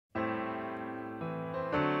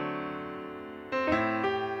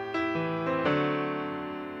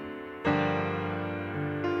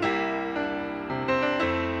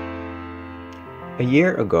A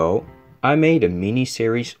year ago, I made a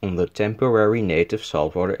mini-series on the temporary native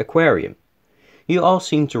saltwater aquarium. You all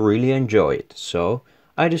seemed to really enjoy it, so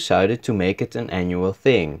I decided to make it an annual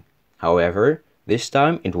thing. However, this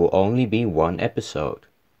time it will only be one episode.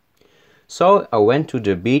 So I went to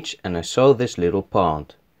the beach and I saw this little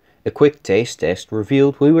pond. A quick taste test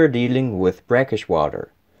revealed we were dealing with brackish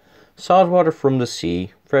water. Saltwater from the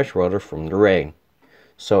sea, fresh water from the rain.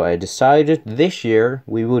 So I decided this year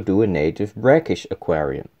we would do a native brackish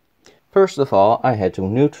aquarium. First of all, I had to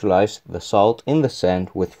neutralize the salt in the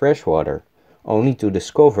sand with fresh water, only to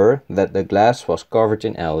discover that the glass was covered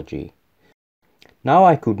in algae. Now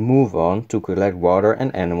I could move on to collect water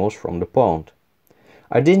and animals from the pond.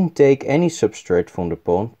 I didn't take any substrate from the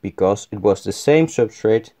pond because it was the same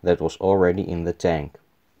substrate that was already in the tank.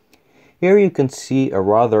 Here you can see a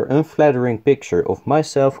rather unflattering picture of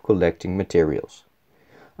myself collecting materials.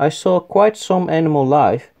 I saw quite some animal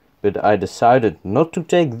life, but I decided not to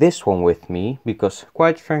take this one with me because,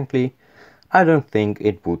 quite frankly, I don't think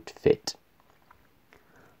it would fit.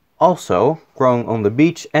 Also, growing on the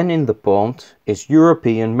beach and in the pond is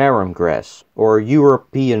European marram grass, or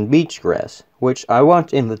European beach grass, which I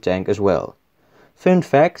want in the tank as well. Fun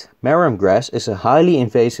fact, marram grass is a highly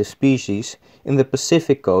invasive species in the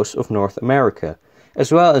Pacific coast of North America,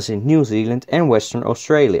 as well as in New Zealand and Western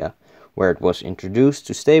Australia, where it was introduced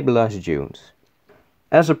to stabilize dunes.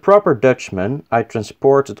 As a proper Dutchman, I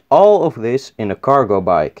transported all of this in a cargo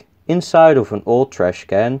bike, inside of an old trash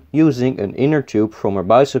can, using an inner tube from a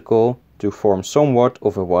bicycle to form somewhat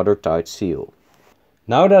of a watertight seal.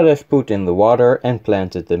 Now that I've put in the water and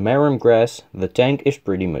planted the marram grass, the tank is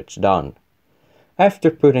pretty much done.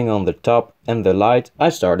 After putting on the top and the light, I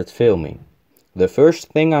started filming. The first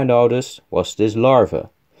thing I noticed was this larva.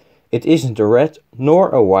 It isn't a rat nor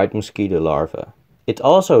a white mosquito larva. It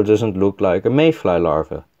also doesn't look like a mayfly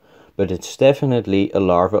larva, but it's definitely a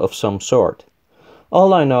larva of some sort.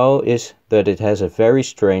 All I know is that it has a very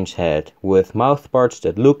strange head with mouth parts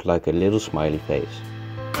that look like a little smiley face.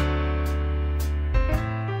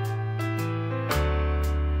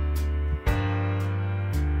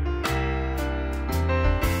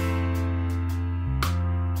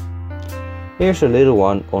 Here's a little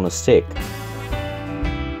one on a stick.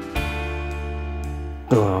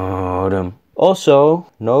 Also,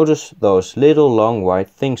 notice those little long white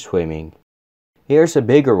things swimming. Here's a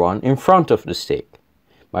bigger one in front of the stick.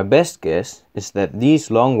 My best guess is that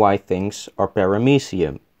these long white things are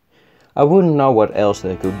paramecium. I wouldn't know what else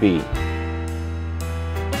they could be.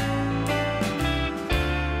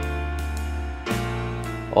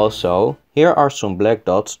 Also, here are some black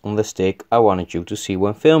dots on the stick I wanted you to see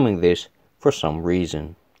when filming this for some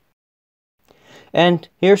reason. And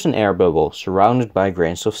here's an air bubble surrounded by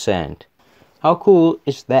grains of sand. How cool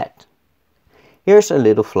is that? Here's a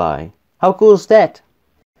little fly. How cool is that?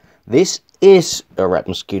 This is a rat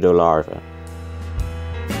mosquito larva.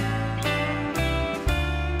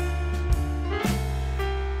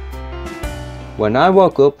 When I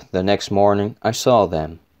woke up the next morning, I saw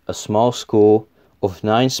them. A small school of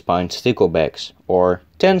 9-spined sticklebacks, or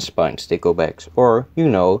 10-spined sticklebacks, or, you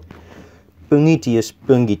know, Pungitius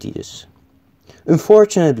pungitius.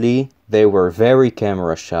 Unfortunately, they were very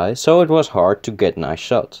camera shy, so it was hard to get nice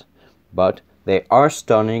shots. But they are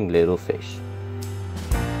stunning little fish.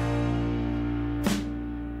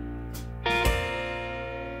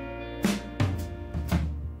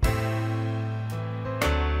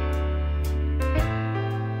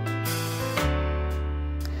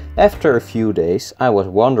 After a few days, I was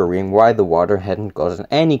wondering why the water hadn't gotten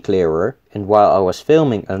any clearer, and while I was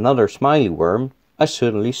filming another smiley worm, I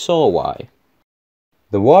suddenly saw why.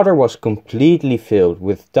 The water was completely filled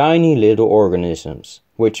with tiny little organisms,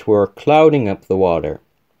 which were clouding up the water.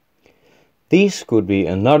 These could be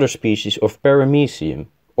another species of paramecium,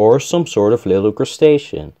 or some sort of little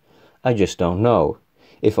crustacean. I just don't know.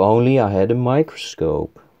 If only I had a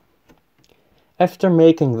microscope. After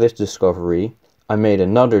making this discovery, I made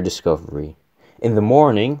another discovery. In the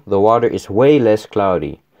morning, the water is way less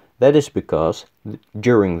cloudy. That is because,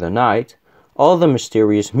 during the night, all the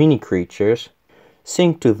mysterious mini creatures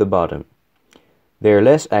sink to the bottom. They are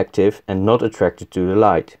less active and not attracted to the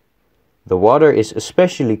light. The water is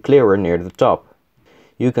especially clearer near the top.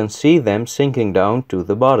 You can see them sinking down to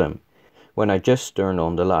the bottom when I just turned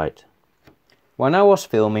on the light. When I was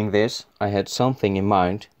filming this, I had something in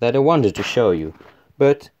mind that I wanted to show you,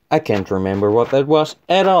 but I can't remember what that was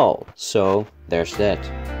at all, so there's that.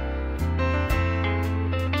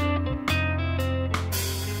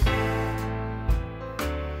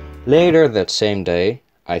 Later that same day,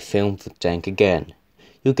 I filmed the tank again.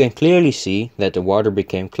 You can clearly see that the water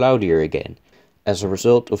became cloudier again, as a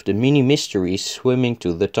result of the mini mysteries swimming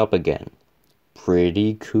to the top again.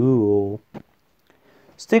 Pretty cool.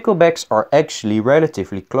 Sticklebacks are actually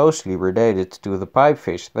relatively closely related to the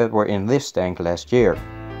pipefish that were in this tank last year.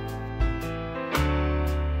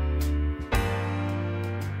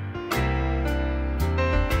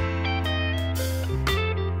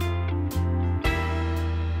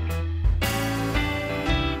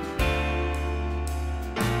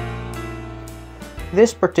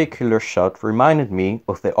 This particular shot reminded me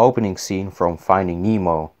of the opening scene from Finding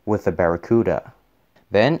Nemo with the barracuda.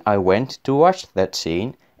 Then I went to watch that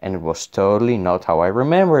scene and it was totally not how I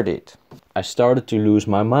remembered it. I started to lose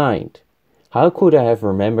my mind. How could I have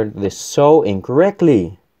remembered this so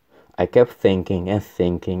incorrectly? I kept thinking and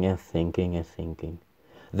thinking and thinking and thinking.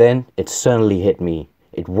 Then it suddenly hit me.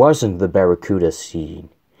 It wasn't the barracuda scene.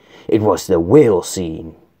 It was the whale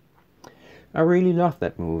scene. I really love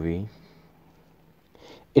that movie.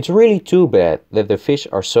 It's really too bad that the fish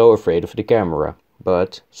are so afraid of the camera,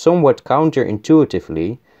 but somewhat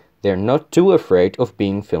counterintuitively, they're not too afraid of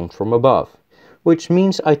being filmed from above, which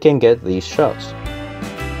means I can get these shots.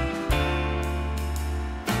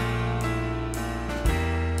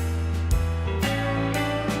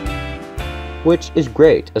 Which is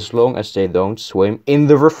great as long as they don't swim in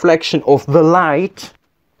the reflection of the light.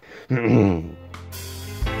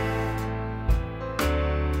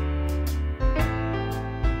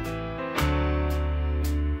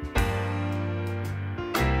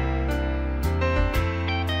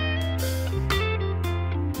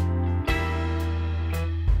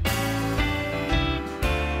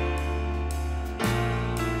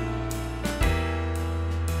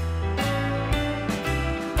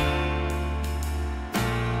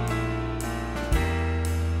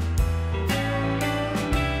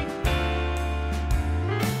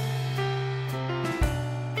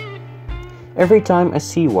 Every time I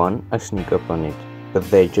see one, I sneak up on it, but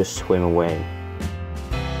they just swim away.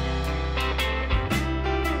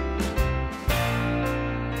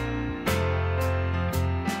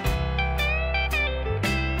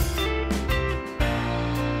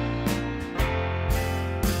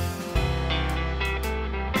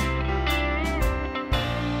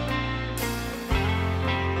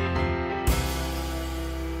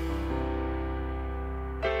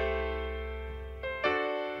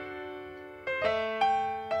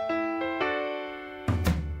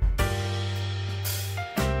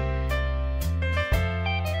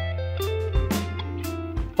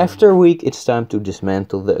 After a week, it's time to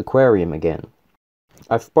dismantle the aquarium again.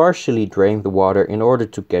 I've partially drained the water in order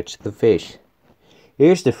to catch the fish.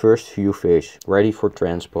 Here's the first few fish, ready for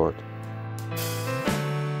transport.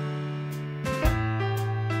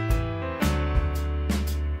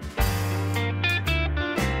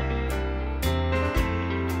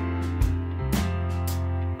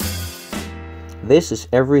 This is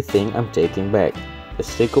everything I'm taking back. The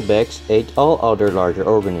sticklebacks ate all other larger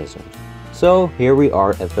organisms. So here we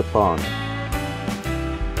are at the pond.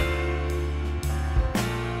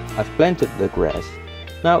 I've planted the grass.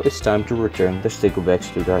 Now it's time to return the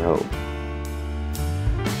sticklebacks to their home.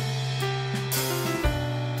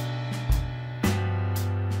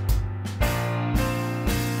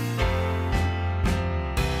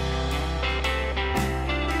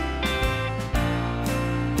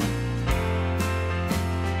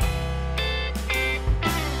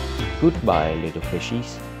 Goodbye, little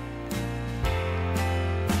fishies.